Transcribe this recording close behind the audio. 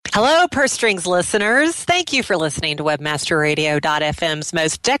Hello, Purse Strings listeners. Thank you for listening to WebmasterRadio.fm's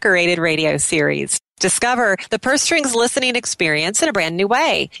most decorated radio series. Discover the Purse Strings listening experience in a brand new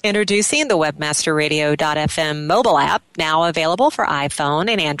way. Introducing the WebmasterRadio.fm mobile app, now available for iPhone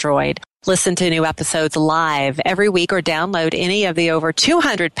and Android. Listen to new episodes live every week or download any of the over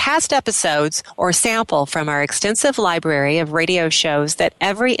 200 past episodes or sample from our extensive library of radio shows that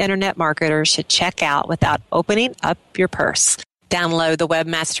every internet marketer should check out without opening up your purse. Download the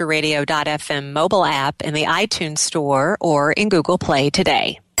WebmasterRadio.fm mobile app in the iTunes Store or in Google Play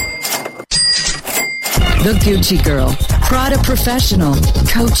today. The Gucci Girl, Prada Professional,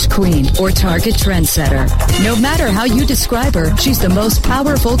 Coach Queen, or Target Trendsetter. No matter how you describe her, she's the most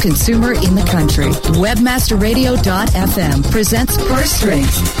powerful consumer in the country. WebmasterRadio.fm presents Purse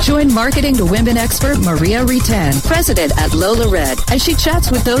Strings. Join Marketing to Women expert Maria Retan, president at Lola Red, as she chats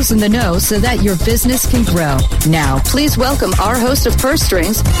with those in the know so that your business can grow. Now, please welcome our host of Purse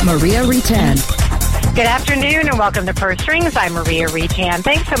Strings, Maria Retan. Good afternoon and welcome to Purse Strings. I'm Maria Retan.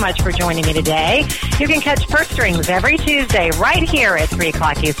 Thanks so much for joining me today. You can catch Purse Strings every Tuesday right here at 3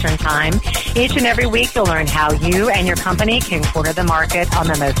 o'clock Eastern Time. Each and every week you'll learn how you and your company can corner the market on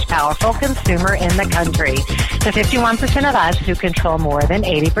the most powerful consumer in the country, the 51% of us who control more than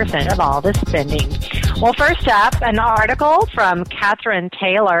 80% of all the spending. Well, first up, an article from Catherine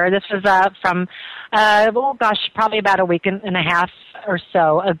Taylor. This was from probably about a week and a half or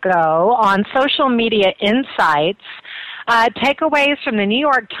so ago on Social Media Insights, takeaways from the New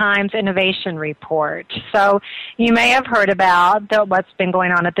York Times Innovation Report. So you may have heard about what's been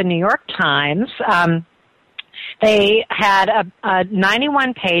going on at the New York Times. They had a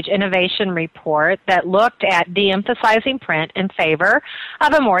 91-page innovation report that looked at de-emphasizing print in favor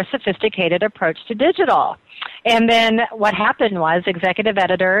of a more sophisticated approach to digital. And then what happened was executive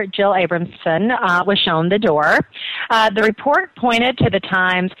editor Jill Abramson was shown the door. The report pointed to the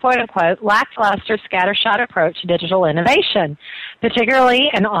Times' quote-unquote lackluster scattershot approach to digital innovation, particularly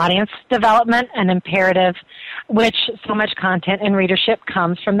in audience development, an imperative which so much content and readership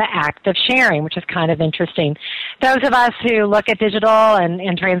comes from the act of sharing, which is kind of interesting. Those of us who look at digital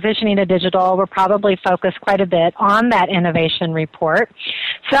and transitioning to digital will probably focus quite a bit on that innovation report.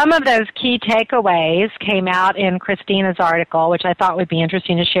 Some of those key takeaways came out in Christina's article, which I thought would be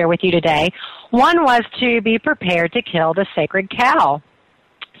interesting to share with you today. One was to be prepared to kill the sacred cow.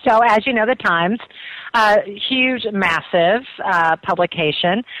 So as you know, the Times, huge, massive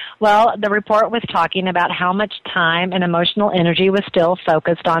publication. Well, the report was talking about how much time and emotional energy was still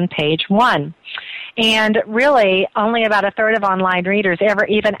focused on page one. And really, only about a third of online readers ever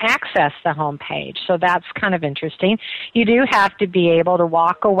even access the home page. So that's kind of interesting. You do have to be able to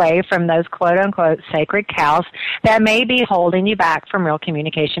walk away from those quote-unquote sacred cows that may be holding you back from real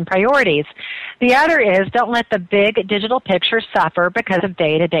communication priorities. The other is don't let the big digital picture suffer because of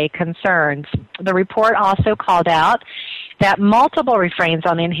day-to-day concerns. The report also called out that multiple refrains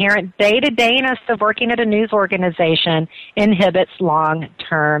on the inherent day-to-dayness of working at a news organization inhibits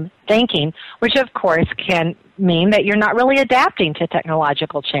long-term thinking, which of course can mean that you're not really adapting to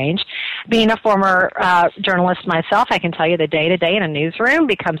technological change. Being a former journalist myself, I can tell you the day-to-day in a newsroom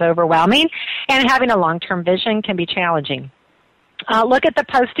becomes overwhelming, and having a long-term vision can be challenging. Look at the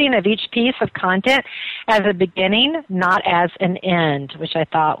posting of each piece of content as a beginning, not as an end, which I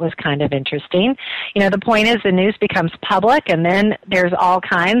thought was kind of interesting. You know, the point is the news becomes public, and then there's all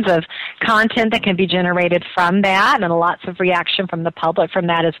kinds of content that can be generated from that, and lots of reaction from the public from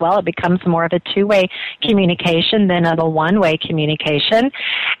that as well. It becomes more of a two-way communication than a one-way communication.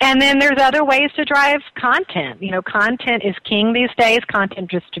 And then there's other ways to drive content. You know, content is king these days. Content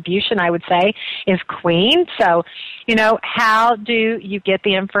distribution, I would say, is queen. So, you know, how do you get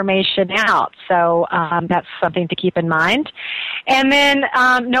the information out? So that's something to keep in mind. And then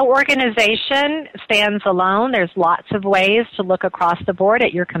no organization stands alone. There's lots of ways to look across the board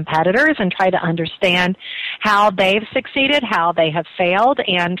at your competitors and try to understand how they've succeeded, how they have failed,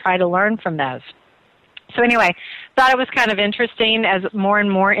 and try to learn from those. So anyway, thought it was kind of interesting as more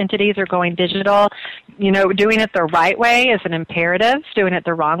and more entities are going digital. You know, doing it the right way is an imperative. Doing it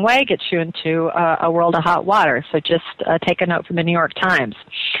the wrong way gets you into a world of hot water. So just take a note from the New York Times.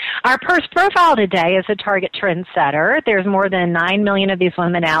 Our purse profile today is a Target Trendsetter. There's more than 9 million of these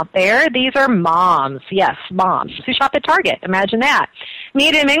women out there. These are moms. Yes, moms who shop at Target. Imagine that.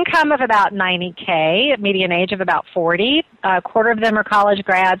 Median income of about $90K, median age of about 40. A quarter of them are college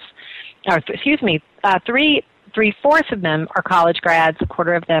grads. Three-fourths of them are college grads, a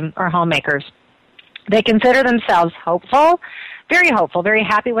quarter of them are homemakers. They consider themselves hopeful, very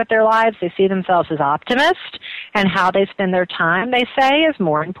happy with their lives. They see themselves as optimists, and how they spend their time, they say, is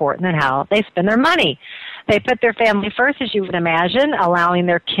more important than how they spend their money. They put their family first, as you would imagine, allowing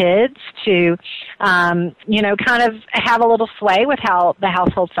their kids to, kind of have a little sway with how the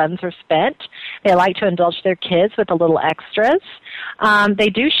household funds are spent. They like to indulge their kids with a little extras. They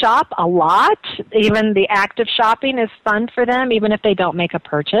do shop a lot. Even the act of shopping is fun for them, even if they don't make a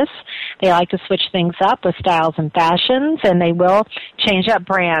purchase. They like to switch things up with styles and fashions, and they will change up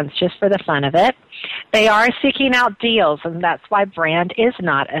brands just for the fun of it. They are seeking out deals, and that's why brand is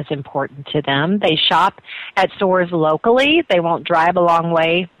not as important to them. They shop at stores locally. They won't drive a long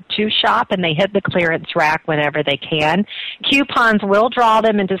way to shop, and they hit the clearance rack whenever they can. Coupons will draw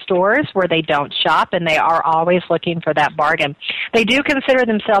them into stores where they don't shop, and they are always looking for that bargain. They do consider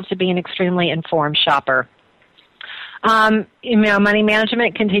themselves to be an extremely informed shopper. Money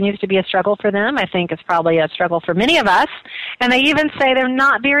management continues to be a struggle for them. I think it's probably a struggle for many of us. And they even say they're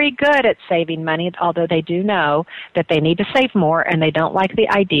not very good at saving money, although they do know that they need to save more, and they don't like the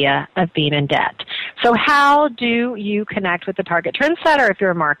idea of being in debt. So how do you connect with the target trendsetter if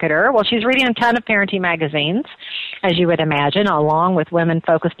you're a marketer? Well, she's reading a ton of parenting magazines, as you would imagine, along with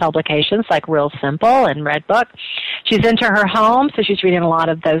women-focused publications like Real Simple and Redbook. She's into her home, so she's reading a lot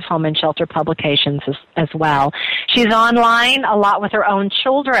of those home and shelter publications as well. She's online a lot with her own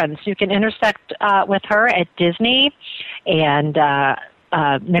children, so you can intersect with her at Disney and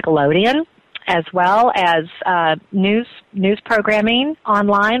Nickelodeon, as well as news programming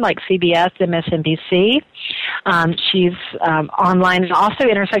online like CBS, MSNBC. She's online and also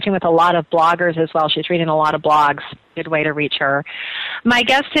intersecting with a lot of bloggers as well. She's reading a lot of blogs. Good way to reach her. My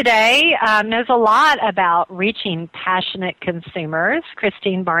guest today knows a lot about reaching passionate consumers.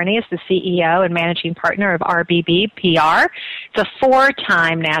 Christine Barney is the CEO and managing partner of RBB PR. It's a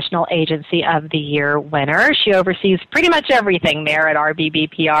 4-time National Agency of the Year winner. She oversees pretty much everything there at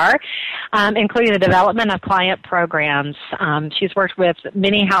RBB PR, including the development of client programs. She's worked with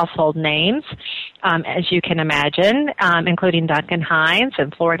many household names, as you can imagine, including Duncan Hines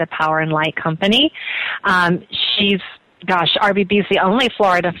and Florida Power and Light Company. RBB is the only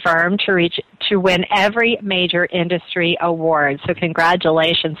Florida firm to win every major industry award. So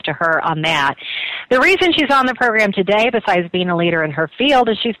congratulations to her on that. The reason she's on the program today, besides being a leader in her field,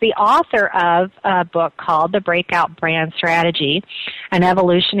 is she's the author of a book called The Breakout Brand Strategy, an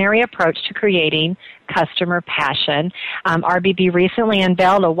evolutionary approach to creating customer passion. RBB recently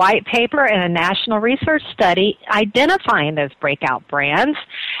unveiled a white paper and a national research study identifying those breakout brands.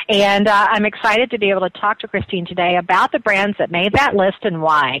 And I'm excited to be able to talk to Christine today about the brands that made that list and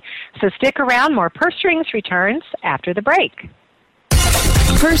why. So stick around. More Purse Strings returns after the break.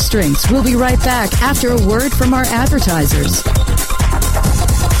 Purse Strings. We'll be right back after a word from our advertisers.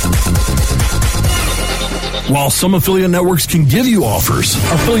 While some affiliate networks can give you offers,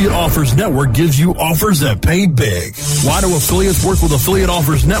 Affiliate Offers Network gives you offers that pay big. Why do affiliates work with Affiliate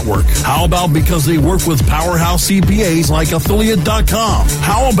Offers Network? How about because they work with powerhouse CPAs like Affiliate.com?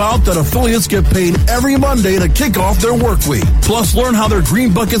 How about that affiliates get paid every Monday to kick off their work week? Plus, learn how their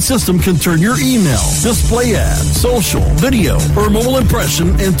Green Bucket system can turn your email, display ad, social, video, or mobile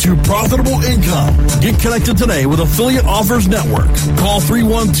impression into profitable income. Get connected today with Affiliate Offers Network. Call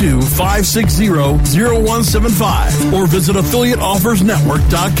 312-560-0175 or visit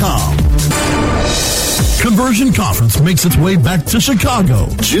affiliateoffersnetwork.com. Conversion Conference makes its way back to Chicago,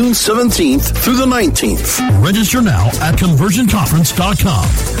 June 17th through the 19th. Register now at conversionconference.com.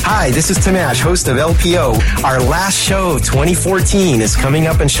 Hi, this is Tim Ash, host of LPO. Our last show of 2014 is coming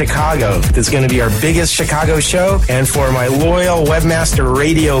up in Chicago. This is going to be our biggest Chicago show. And for my loyal Webmaster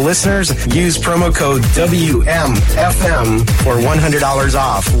Radio listeners, use promo code WMFM for $100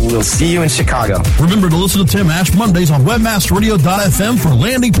 off. We'll see you in Chicago. Remember to listen to Tim Ash Mondays on webmasterradio.fm for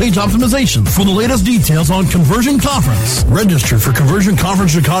landing page optimization. For the latest details on Conversion Conference, register for Conversion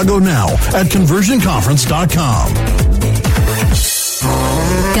Conference Chicago now at conversionconference.com.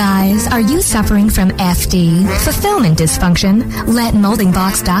 Guys, are you suffering from FD, fulfillment dysfunction? Let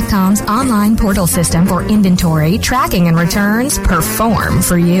MoldingBox.com's online portal system for inventory, tracking, and returns perform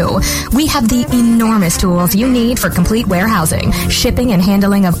for you. We have the enormous tools you need for complete warehousing, shipping, and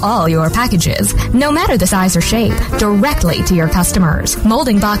handling of all your packages, no matter the size or shape, directly to your customers.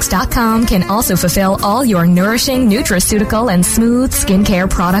 MoldingBox.com can also fulfill all your nourishing, nutraceutical, and smooth skincare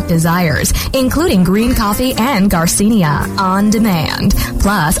product desires, including green coffee and Garcinia on demand.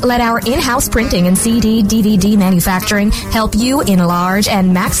 Plus, let our in-house printing and CD, DVD manufacturing help you enlarge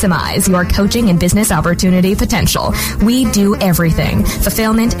and maximize your coaching and business opportunity potential. We do everything.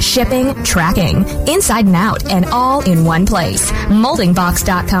 Fulfillment, shipping, tracking, inside and out, and all in one place.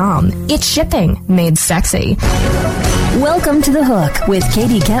 MoldingBox.com. It's shipping made sexy. Welcome to The Hook with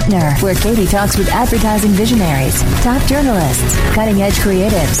Katie Kempner, where Katie talks with advertising visionaries, top journalists, cutting-edge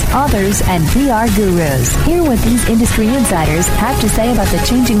creatives, authors, and PR gurus. Hear what these industry insiders have to say about the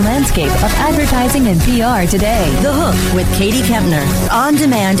changing landscape of advertising and PR today. The Hook with Katie Kempner. On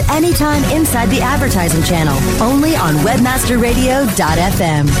demand anytime inside the advertising channel. Only on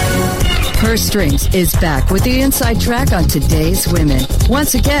webmasterradio.fm. Purse Strings is back with the inside track on today's women.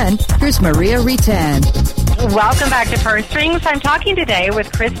 Once again, here's Maria Retan. Welcome back to Purse Strings. I'm talking today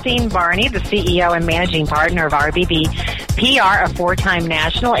with Christine Barney, the CEO and managing partner of RBB PR, a 4-time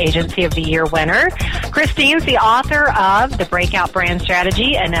National Agency of the Year winner. Christine's the author of The Breakout Brand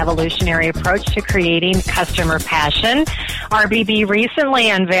Strategy, an evolutionary approach to creating customer passion. RBB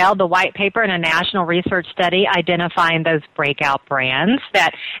recently unveiled the white paper in a national research study identifying those breakout brands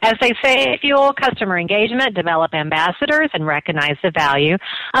that, as they say, fuel customer engagement, develop ambassadors, and recognize the value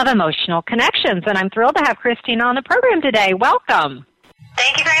of emotional connections. And I'm thrilled to have Christine on the program today. Welcome.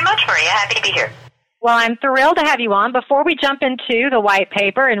 Thank you very much, Maria. Happy to be here. Well, I'm thrilled to have you on. Before we jump into the white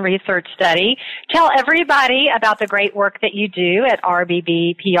paper and research study, tell everybody about the great work that you do at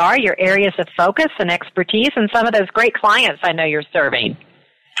RBB PR, your areas of focus and expertise, and some of those great clients I know you're serving.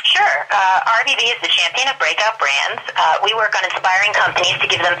 Sure. RBB is the champion of breakout brands. We work on inspiring companies to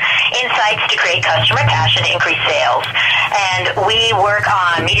give them insights to create customer passion and increase sales. And we work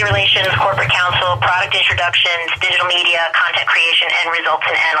on media relations, corporate counsel, product introductions, digital media, content creation, and results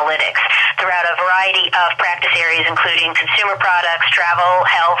in analytics throughout a variety of practice areas, including consumer products, travel,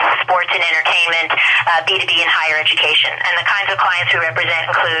 health, sports and entertainment, B2B, and higher education. And the kinds of clients we represent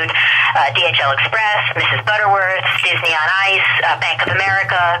include DHL Express, Mrs. Butterworth, Disney on Ice, Bank of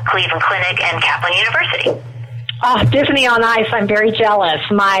America, Cleveland Clinic, and Kaplan University. Oh, Disney on Ice, I'm very jealous.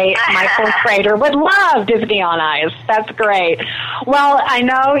 My fourth grader would love Disney on Ice. That's great. Well, I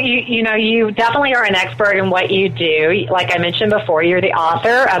know you definitely are an expert in what you do. Like I mentioned before, you're the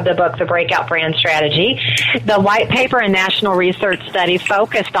author of the book, The Breakout Brand Strategy. The white paper and national research study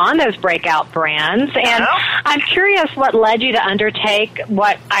focused on those breakout brands. And I'm curious what led you to undertake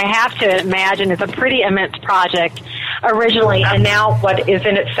what I have to imagine is a pretty immense project originally, and now what is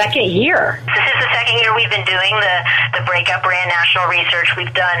in its second year. This is the second year we've been doing the Breakout Brand National Research.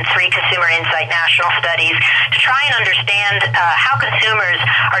 We've done 3 Consumer Insight National Studies to try and understand how consumers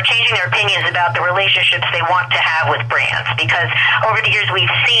are changing their opinions about the relationships they want to have with brands. Because over the years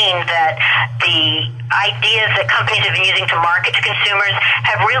we've seen that the ideas that companies have been using to market to consumers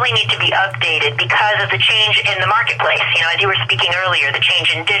have really need to be updated because of the change in the marketplace. You know, as you were speaking earlier, the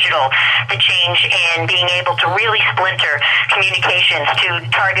change in digital, the change in being able to really splinter communications to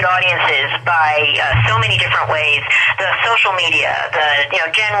target audiences by so many different ways. The social media,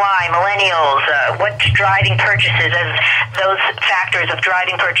 Gen Y, millennials, what's driving purchases, as those factors of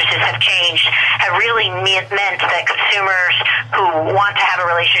driving purchases have changed, have really meant that consumers who want to have a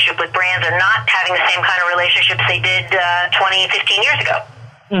relationship with brands are not having the same kind of relationships they did 20, 15 years ago.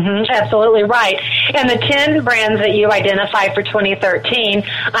 Mm-hmm, absolutely right. And the 10 brands that you identified for 2013,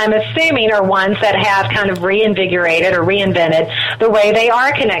 I'm assuming are ones that have kind of reinvigorated or reinvented the way they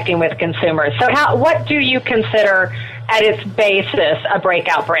are connecting with consumers. So what do you consider at its basis a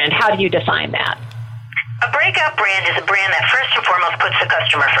breakout brand? How do you define that? A breakout brand is a brand that first and foremost puts the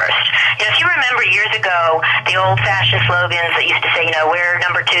customer first. You know, if you remember years ago, the old-fashioned slogans that used to say, we're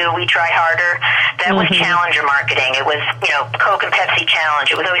number 2, we try harder, that was challenger marketing. It was, Coke and Pepsi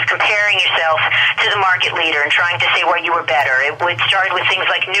challenge. It was always comparing yourself to the market leader and trying to say where you were better. It would start with things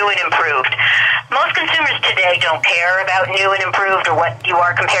like new and improved. Most consumers today don't care about new and improved or what you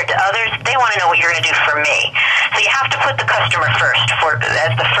are compared to others. They want to know what you're going to do for me. So you have to put the customer first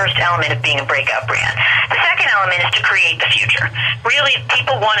as the first element of being a breakout brand. The second element is to create the future. Really,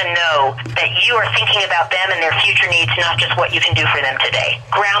 people want to know that you are thinking about them and their future needs, not just what you can do for them today.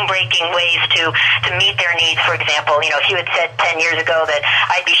 Groundbreaking ways to meet their needs, for example. If you had said 10 years ago that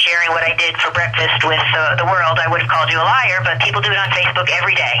I'd be sharing what I did for breakfast with the world, I would have called you a liar, but people do it on Facebook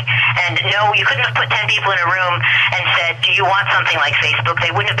every day. And no, you couldn't have put 10 people in a room and said, do you want something like Facebook?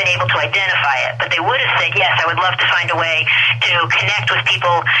 They wouldn't have been able to identify it, but they would have said, yes, I would love to find a way to connect with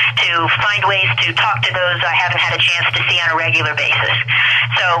people, to find ways to talk to those I haven't had a chance to see on a regular basis.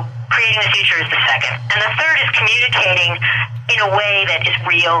 So creating the future is the second. And the third is communicating in a way that is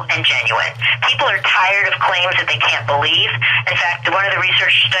real and genuine. People are tired of claims that they can't believe. In fact, one of the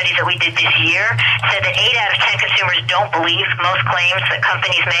research studies that we did this year said that 8 out of 10 consumers don't believe most claims that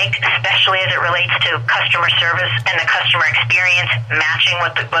companies make, especially as it relates to customer service and the customer experience matching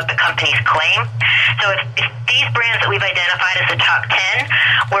what the companies claim. So if these brands that we've identified as the top 10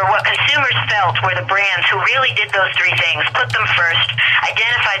 were what consumers felt were the brands who really did those 3 things, put them first,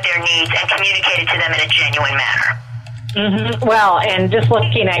 identified their needs, and communicated to them in a genuine manner. Mm-hmm. Well, and just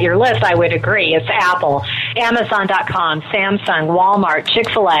looking at your list, I would agree. It's Apple, Amazon.com, Samsung, Walmart,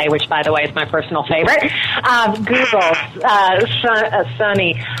 Chick-fil-A, which, by the way, is my personal favorite, Google,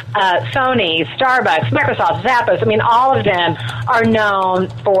 Sony, Starbucks, Microsoft, Zappos. I mean, all of them are known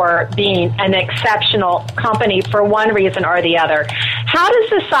for being an exceptional company for one reason or the other. How does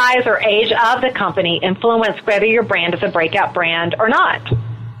the size or age of the company influence whether your brand is a breakout brand or not?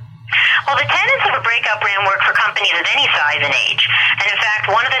 Well, the tenets of a breakout brand work for companies of any size and age. And in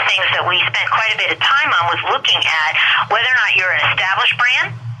fact, one of the things that we spent quite a bit of time on was looking at whether or not you're an established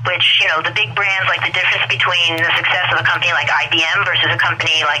brand, which, the big brands, like the difference between the success of a company like IBM versus a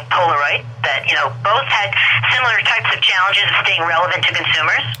company like Polaroid, that, both had similar types of challenges of staying relevant to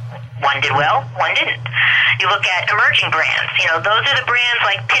consumers. One did well, one didn't. You look at emerging brands, those are the brands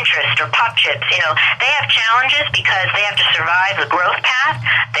like Pinterest or PopChips, they have challenges because they have to survive the growth path.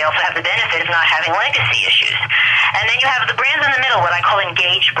 They also have the benefit of not having legacy issues. And then you have the brands in the middle, what I call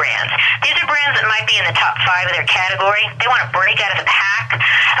engaged brands. These are brands that might be in the top 5 of their category. They want to break out of the pack.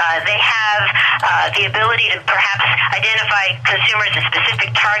 They have the ability to perhaps identify consumers as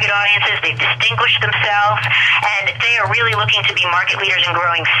specific target audiences. They've distinguished themselves, and they are really looking to be market leaders in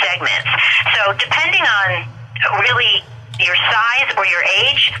growing segments. So depending on really your size or your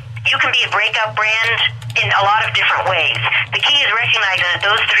age, you can be a breakout brand in a lot of different ways. The key is recognizing that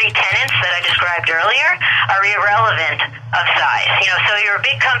those 3 tenets that I described earlier are irrelevant of size. So you're a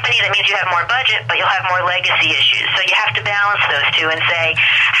big company, that means you have more budget, but you'll have more legacy issues. So you have to balance those two and say,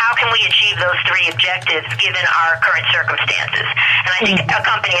 how can we achieve those 3 objectives given our current circumstances? And I think a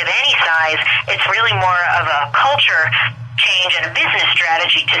company of any size, it's really more of a culture change and a business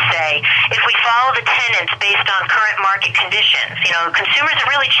strategy to say, if we follow the tenets based on current market conditions, consumers have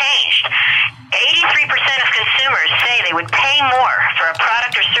really changed. 83% of consumers say they would pay more for a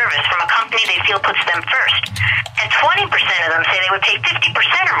product or service from a company they feel puts them first. And 20% of them say they would pay 50%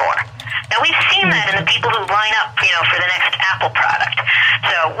 or more. Now, we've seen that in the people who line up, for the next Apple product.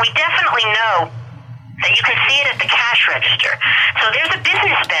 So we definitely know that you can see it at the cash register. So there's a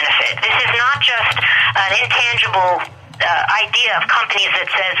business benefit. This is not just an intangible idea of companies that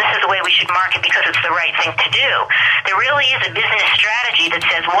says this is the way we should market because it's the right thing to do. There really is a business strategy that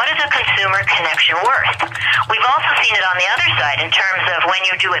says, what is a consumer connection worth? We've also seen it on the other side in terms of when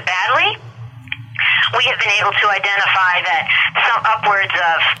you do it badly. We have been able to identify that some upwards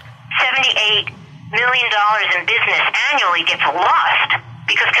of $78 million in business annually gets lost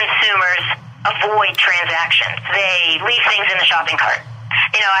because consumers avoid transactions. They leave things in the shopping cart.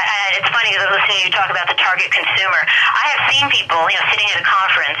 It's funny because I was listening to you talk about the target consumer. I have seen people, sitting at a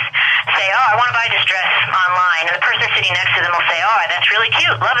conference say, I want to buy this dress online. And the person sitting next to them will say, that's really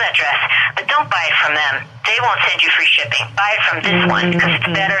cute. Love that dress. But don't buy it from them. They won't send you free shipping. Buy it from this one because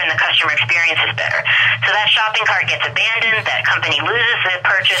it's better and the customer experience is better. So that shopping cart gets abandoned. That company loses the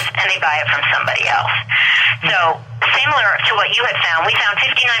purchase and they buy it from somebody else. So similar to what you had found, we found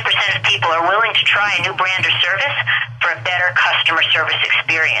 59% of people are willing to try a new brand or service for a better customer service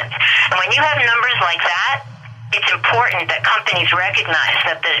experience. And when you have numbers like that, it's important that companies recognize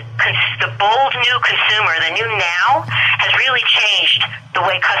that the bold new consumer, the new now, has really changed the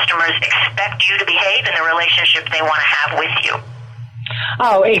way customers expect you to behave and the relationship they want to have with you.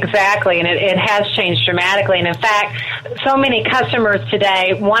 Oh, exactly. And it has changed dramatically. And in fact, so many customers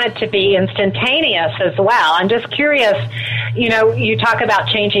today want it to be instantaneous as well. I'm just curious, you talk about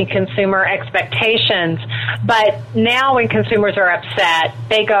changing consumer expectations, but now when consumers are upset,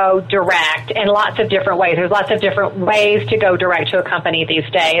 they go direct in lots of different ways. There's lots of different ways to go direct to a company these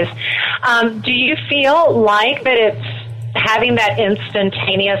days. Do you feel like that it's having that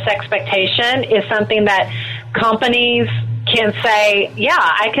instantaneous expectation is something that companies can say, yeah,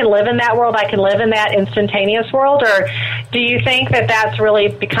 I can live in that world, I can live in that instantaneous world? Or do you think that that's really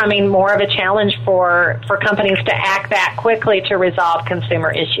becoming more of a challenge for companies to act that quickly to resolve consumer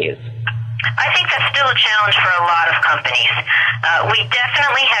issues? I think that's still a challenge for a lot of companies. We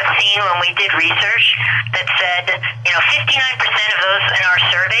definitely have seen when we did research that said, 59% of those in our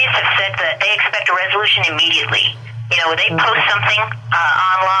surveys have said that they expect a resolution immediately. When they post something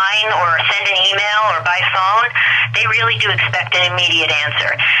online or send an email or by phone, they really do expect an immediate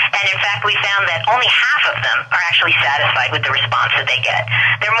answer. And in fact, we found that only half of them are actually satisfied with the response that they get.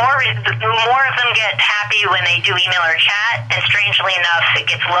 More of them get happy when they do email or chat, and strangely enough, it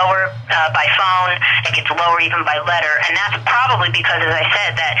gets lower by phone, it gets lower even by letter, and that's probably because, as I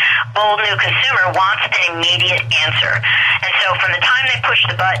said, that bold new consumer wants an immediate answer. And so from the time they push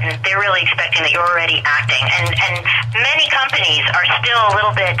the button, they're really expecting that you're already acting. And many companies are still a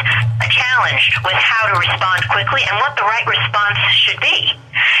little bit challenged with how to respond quickly and what the right response should be.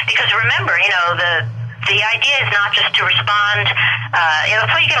 Because remember, the idea is not just to respond.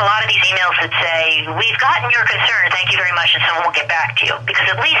 So you get a lot of these emails that say, we've gotten your concern, thank you very much, and someone will get back to you, because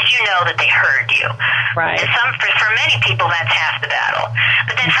at least you know that they heard you. Right. And for many people, that's half the battle.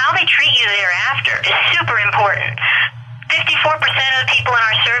 But then how they treat you thereafter is super important. 54% of the people in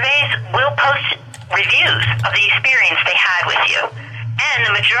our surveys will post reviews of the experience they had with you. And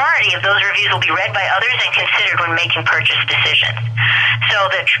the majority of those reviews will be read by others and considered when making purchase decisions. So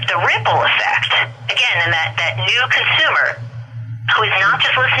the ripple effect, again, in that new consumer who is not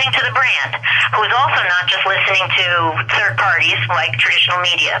just listening to the brand, who is also not just listening to third parties like traditional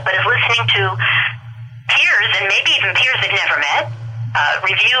media, but is listening to peers, and maybe even peers they've never met,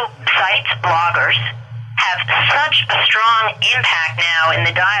 review sites, bloggers, have such a strong impact now in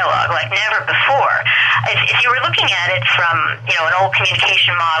the dialogue like never before. If you were looking at it from, an old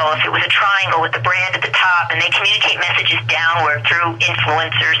communication model, if it was a triangle with the brand at the top and they communicate messages downward through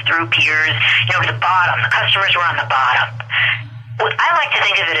influencers, through peers, to the bottom, the customers were on the bottom. I like to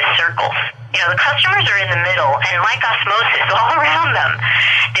think of it as circles. The customers are in the middle, and like osmosis, all around them,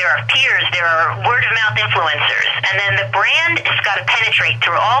 there are peers, there are word-of-mouth influencers, and then the brand has got to penetrate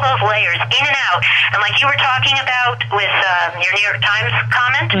through all those layers, in and out. And like you were talking about with your New York Times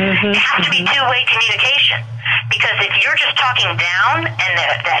comment, it has to be two-way communication. Because if you're just talking down and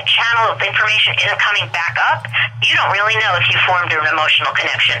that channel of information isn't coming back up, you don't really know if you formed an emotional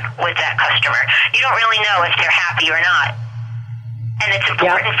connection with that customer. You don't really know if they're happy or not. And it's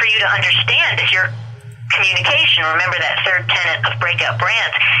important for you to understand that your communication, remember that third tenet of breakout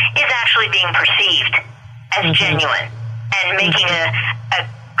brands, is actually being perceived as genuine and making a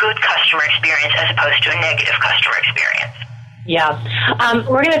good customer experience as opposed to a negative customer experience. Yeah.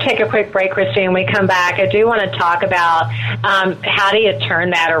 We're going to take a quick break, Christine. When we come back, I do want to talk about how do you turn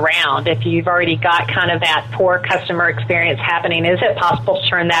that around? If you've already got kind of that poor customer experience happening, is it possible to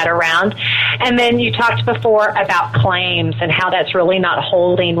turn that around? And then you talked before about claims and how that's really not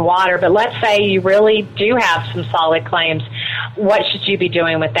holding water. But let's say you really do have some solid claims. What should you be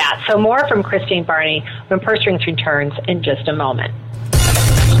doing with that? So more from Christine Barney when Purse Strings returns in just a moment.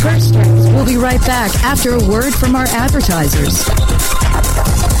 Purse Strings. We'll be right back after a word from our advertisers.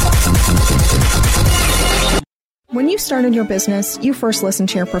 When you started your business, you first listened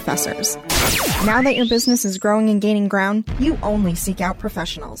to your professors. Now that your business is growing and gaining ground, you only seek out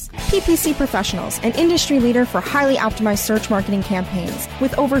professionals. PPC Professionals, an industry leader for highly optimized search marketing campaigns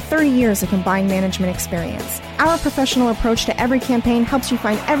with over 30 years of combined management experience. Our professional approach to every campaign helps you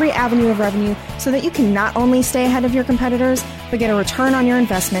find every avenue of revenue so that you can not only stay ahead of your competitors, but get a return on your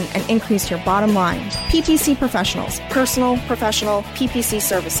investment and increase your bottom line. PPC Professionals, personal, professional, PPC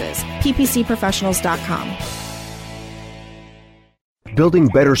services. ppcprofessionals.com. Building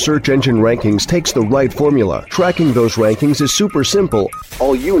better search engine rankings takes the right formula. Tracking those rankings is super simple.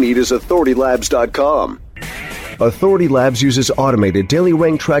 All you need is authoritylabs.com. Authority Labs uses automated daily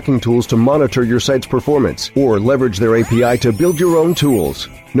rank tracking tools to monitor your site's performance or leverage their API to build your own tools.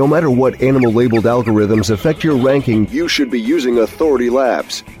 No matter what animal-labeled algorithms affect your ranking, you should be using Authority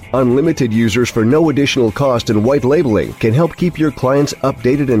Labs. Unlimited users for no additional cost and white labeling can help keep your clients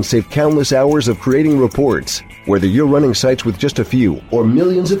updated and save countless hours of creating reports. Whether you're running sites with just a few or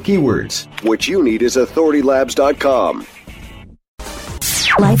millions of keywords, what you need is authoritylabs.com.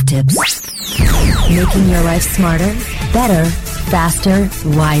 Life tips. Making your life smarter, better, faster,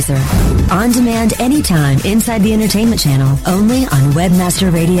 wiser. On demand anytime inside the entertainment channel, only on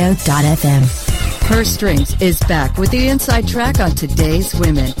webmasterradio.fm. Purse Strings is back with the inside track on today's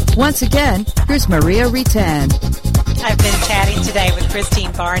women. Once again, here's Maria Retan. I've been chatting today with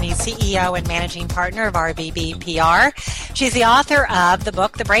Christine Barney, CEO and managing partner of RBB PR. She's the author of the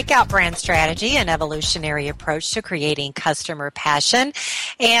book, The Breakout Brand Strategy, an evolutionary approach to creating customer passion.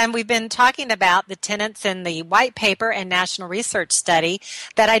 And we've been talking about the tenets in the white paper and national research study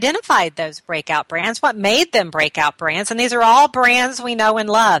that identified those breakout brands, what made them breakout brands. And these are all brands we know and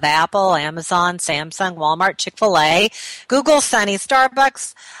love: Apple, Amazon, Samsung, Walmart, Chick-fil-A, Google, Sony,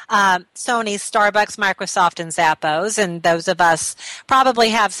 Starbucks, Sony, Starbucks, Microsoft, and Zappos. And those of us probably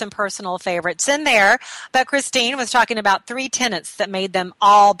have some personal favorites in there. But Christine was talking about three tenets that made them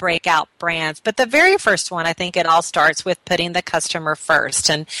all breakout brands. But the very first one, I think it all starts with putting the customer first.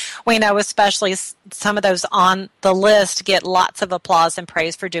 And we know especially some of those on the list get lots of applause and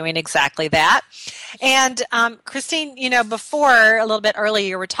praise for doing exactly that. And Christine, before, a little bit earlier,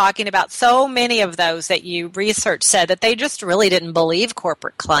 you were talking about so many of those that you researched said that they just really didn't believe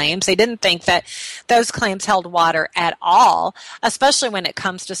corporate claims. They didn't think that those claims held water at all, especially when it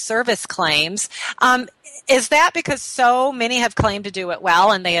comes to service claims. Is that because so many have claimed to do it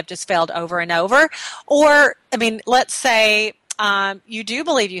well and they have just failed over and over? Or, let's say you do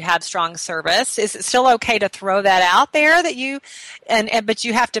believe you have strong service, is it still okay to throw that out there but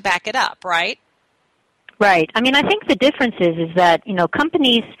you have to back it up, right? Right. I mean, I think the difference is that,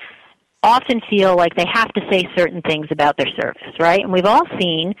 companies often feel like they have to say certain things about their service, right? And we've all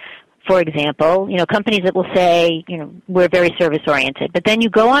seen, for example, companies that will say, we're very service-oriented. But then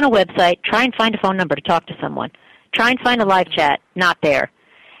you go on a website, try and find a phone number to talk to someone. Try and find a live chat, not there.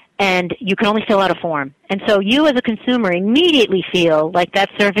 And you can only fill out a form. And so you as a consumer immediately feel like that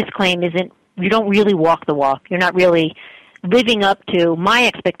service claim you don't really walk the walk. You're not really living up to my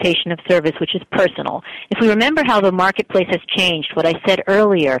expectation of service, which is personal. If we remember how the marketplace has changed, what I said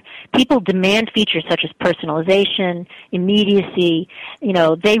earlier, people demand features such as personalization, immediacy.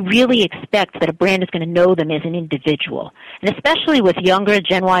 They really expect that a brand is going to know them as an individual. And especially with younger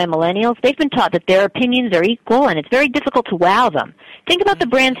Gen Y and millennials, they've been taught that their opinions are equal, and it's very difficult to wow them. Think about the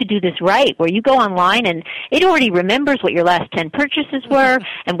brands who do this right, where you go online and it already remembers what your last 10 purchases were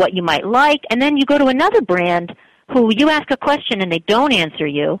and what you might like, and then you go to another brand who you ask a question and they don't answer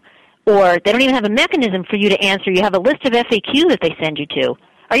you, or they don't even have a mechanism for you to answer. You have a list of FAQ that they send you to.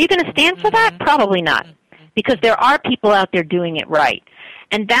 Are you going to stand for that? Probably not, because there are people out there doing it right.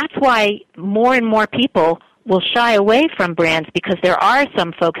 And that's why more and more people will shy away from brands, because there are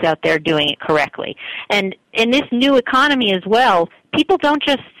some folks out there doing it correctly. And in this new economy as well, people don't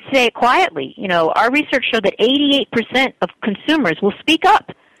just say it quietly. Our research showed that 88% of consumers will speak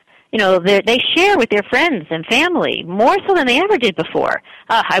up. They share with their friends and family more so than they ever did before.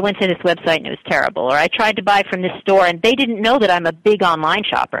 I went to this website and it was terrible, or I tried to buy from this store and they didn't know that I'm a big online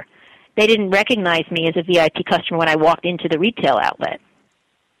shopper. They didn't recognize me as a VIP customer when I walked into the retail outlet.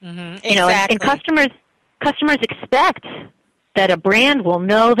 Mm-hmm. Exactly. And customers expect that a brand will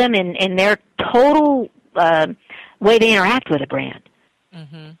know them in their total way they interact with a brand.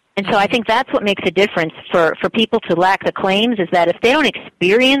 Mm-hmm. And so I think that's what makes a difference for people to lack the claims, is that if they don't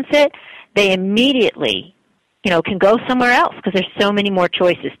experience it, they immediately, can go somewhere else, because there's so many more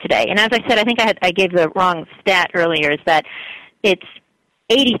choices today. And as I said, I think I gave the wrong stat earlier, is that it's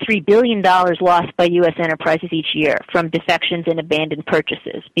 $83 billion lost by U.S. enterprises each year from defections and abandoned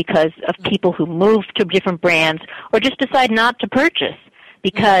purchases because of people who move to different brands or just decide not to purchase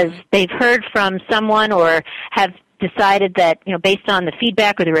because they've heard from someone or have decided that, based on the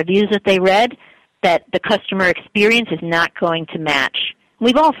feedback or the reviews that they read, that the customer experience is not going to match.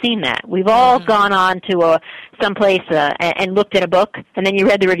 We've all seen that. We've all gone on to someplace and looked at a book, and then you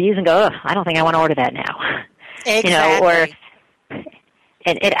read the reviews and go, I don't think I want to order that now. Exactly.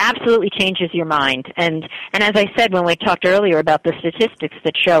 And it absolutely changes your mind. And as I said when we talked earlier about the statistics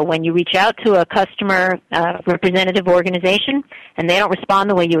that show when you reach out to a customer representative organization and they don't respond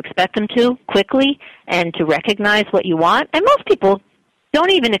the way you expect them to quickly and to recognize what you want, and most people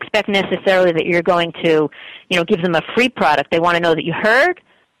don't even expect necessarily that you're going to, give them a free product. They want to know that you heard.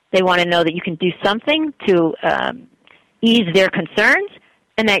 They want to know that you can do something to ease their concerns,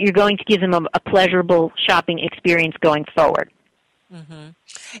 and that you're going to give them a pleasurable shopping experience going forward. Mm-hmm.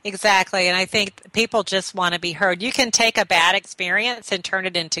 Exactly, and I think people just want to be heard. You can take a bad experience and turn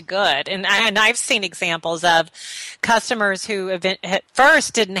it into good, and I've seen examples of customers who at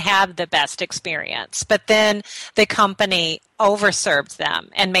first didn't have the best experience, but then the company overserved them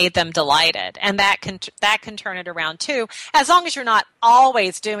and made them delighted, and that can turn it around too, as long as you're not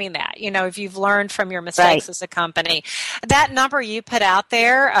always doing that. If you've learned from your mistakes as a company. That number you put out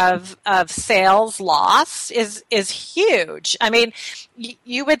there of sales loss is huge. I mean,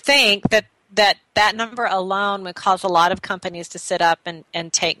 you would think that number alone would cause a lot of companies to sit up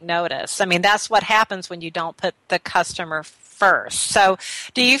and take notice. I mean, that's what happens when you don't put the customer first. So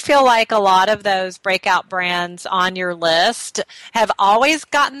do you feel like a lot of those breakout brands on your list have always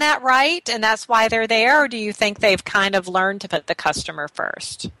gotten that right, and that's why they're there, or do you think they've kind of learned to put the customer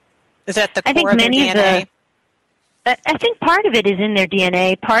first? Is that the core of their DNA? I think part of it is in their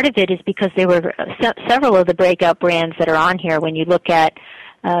DNA. Part of it is because there were several of the breakout brands that are on here. When you look at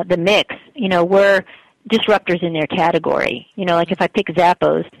the mix, were disruptors in their category. Like if I pick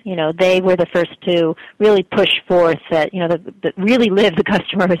Zappos, they were the first to really push forth that, that really live the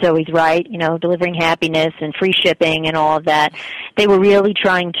customer was always right, delivering happiness and free shipping and all of that. They were really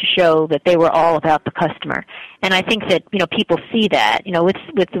trying to show that they were all about the customer. And I think that, people see that, with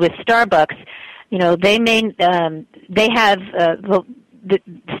Starbucks, they have the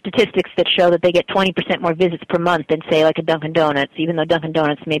statistics that show that they get 20% more visits per month than, say, like a Dunkin' Donuts, even though Dunkin'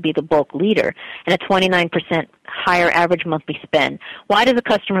 Donuts may be the bulk leader, and a 29% higher average monthly spend. Why does a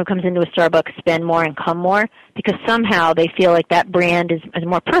customer who comes into a Starbucks spend more and come more? Because somehow they feel like that brand is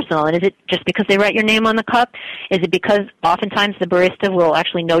more personal. And is it just because they write your name on the cup? Is it because oftentimes the barista will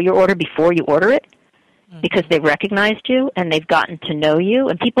actually know your order before you order it? because they've recognized you and they've gotten to know you,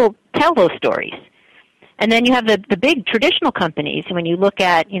 and people tell those stories. And then you have the big traditional companies. When you look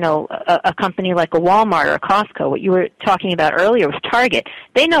at, a company like a Walmart or a Costco, what you were talking about earlier was Target.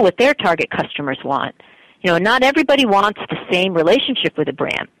 They know what their target customers want. Not everybody wants the same relationship with a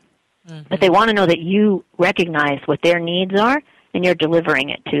brand, but they want to know that you recognize what their needs are and you're delivering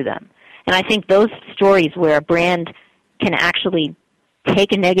it to them. And I think those stories where a brand can actually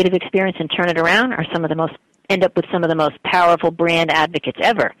take a negative experience and turn it around end up with some of the most powerful brand advocates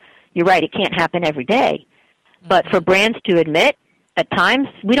ever. You're right, it can't happen every day. But for brands to admit, at times,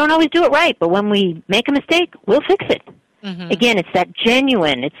 we don't always do it right, but when we make a mistake, we'll fix it. Again, it's that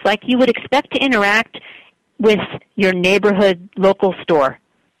genuine. It's like you would expect to interact with your neighborhood local store.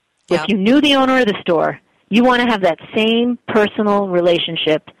 If you knew the owner of the store, you want to have that same personal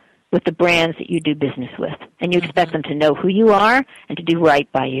relationship with the brands that you do business with. And you expect them to know who you are and to do right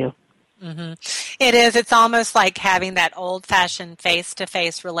by you. It is. It's almost like having that old-fashioned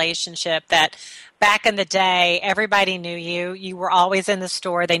face-to-face relationship that back in the day, everybody knew you. You were always in the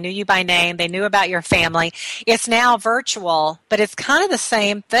store. They knew you by name. They knew about your family. It's now virtual, but it's kind of the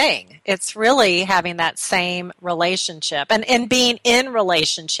same thing. It's really having that same relationship and being in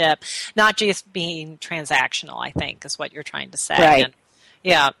relationship, not just being transactional, I think, is what you're trying to say. Right.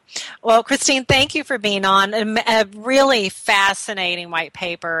 Yeah. Well, Christine, thank you for being on. A really fascinating white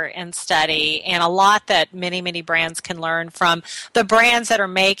paper and study, and a lot that many, many brands can learn from the brands that are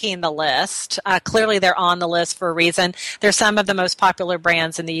making the list. Clearly, they're on the list for a reason. They're some of the most popular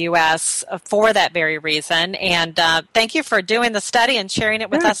brands in the U.S. For that very reason. And thank you for doing the study and sharing it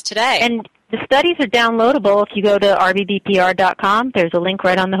with us today. And the studies are downloadable. If you go to rbbpr.com, there's a link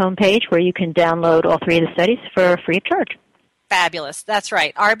right on the homepage where you can download all three of the studies for free of charge. Fabulous. That's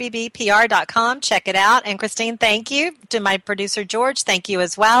right. rbbpr.com. Check it out. And Christine, thank you. To my producer, George, thank you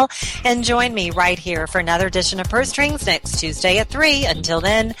as well. And join me right here for another edition of Purse Strings next Tuesday at 3. Until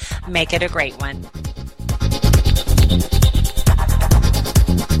then, make it a great one.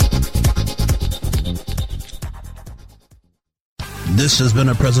 This has been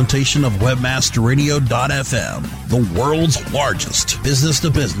a presentation of WebmasterRadio.fm, the world's largest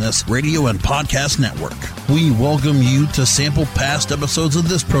business-to-business radio and podcast network. We welcome you to sample past episodes of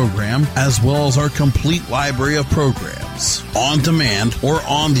this program, as well as our complete library of programs, on demand or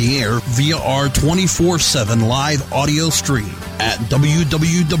on the air via our 24/7 live audio stream at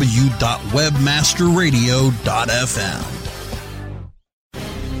www.webmasterradio.fm.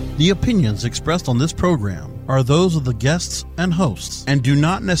 The opinions expressed on this program are those of the guests and hosts and do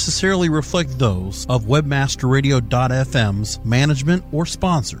not necessarily reflect those of WebmasterRadio.fm's management or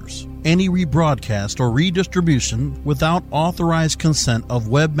sponsors. Any rebroadcast or redistribution without authorized consent of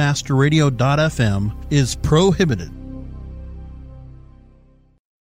WebmasterRadio.fm is prohibited.